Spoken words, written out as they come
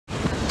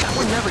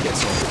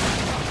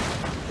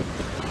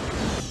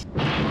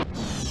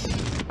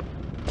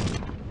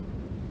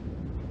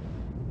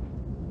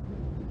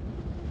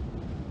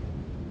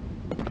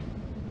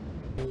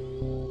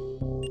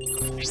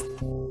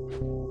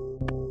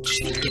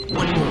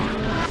One more.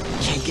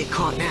 Can't get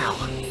caught now.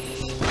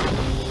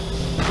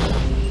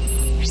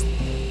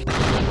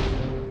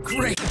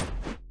 Great!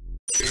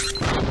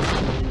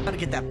 Gotta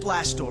get that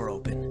blast door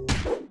open.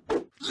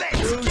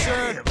 Let's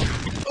get him!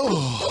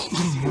 Oh.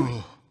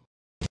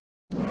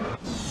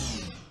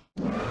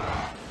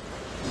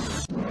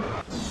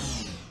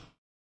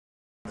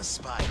 The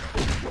spider.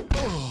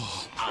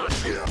 Oh.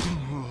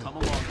 Come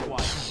along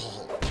quiet.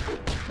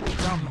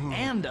 Dumb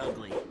and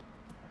ugly.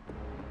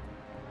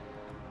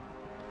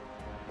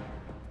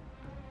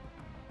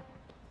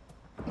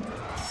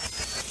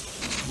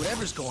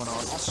 Whatever's going on,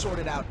 I'll sort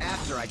it out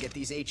after I get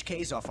these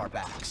HKs off our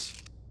backs.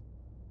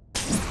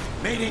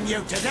 Meeting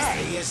you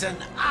today is an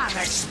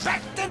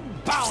unexpected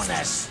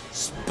bonus,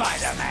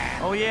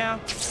 Spider-Man! Oh yeah?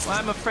 Well,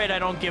 I'm afraid I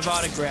don't give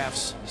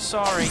autographs.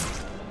 Sorry.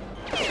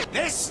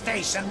 This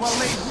station will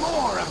leave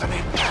more of an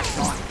impact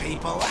on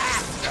people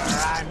after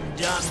I'm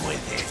done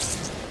with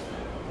it.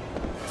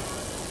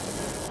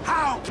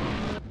 How?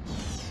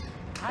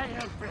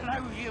 I'll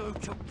blow you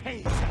to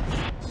pieces.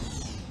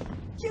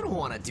 You don't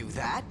want to do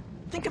that.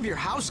 Think of your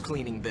house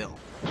cleaning bill.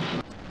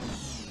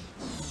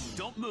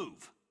 Don't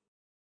move.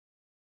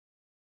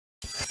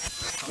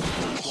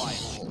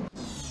 Quiet.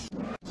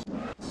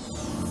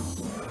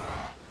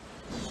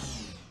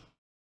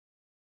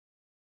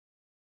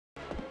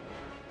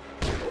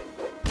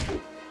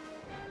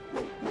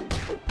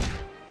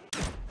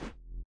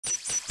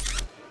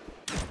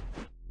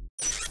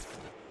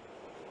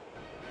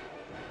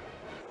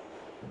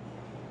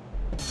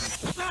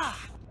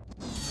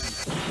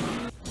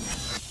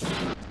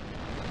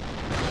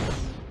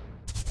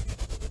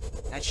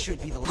 That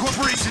should be the...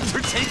 Corporations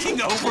are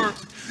taking over!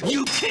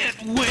 You can't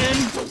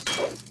win!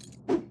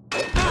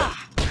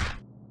 Ah!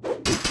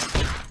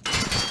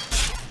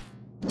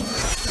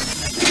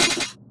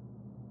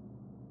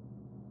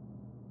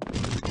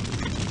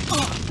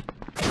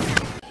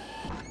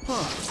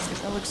 Huh,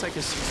 that looks like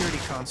a security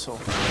console.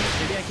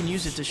 Maybe I can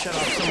use it to shut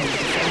off some of the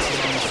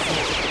defenses on this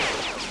floor.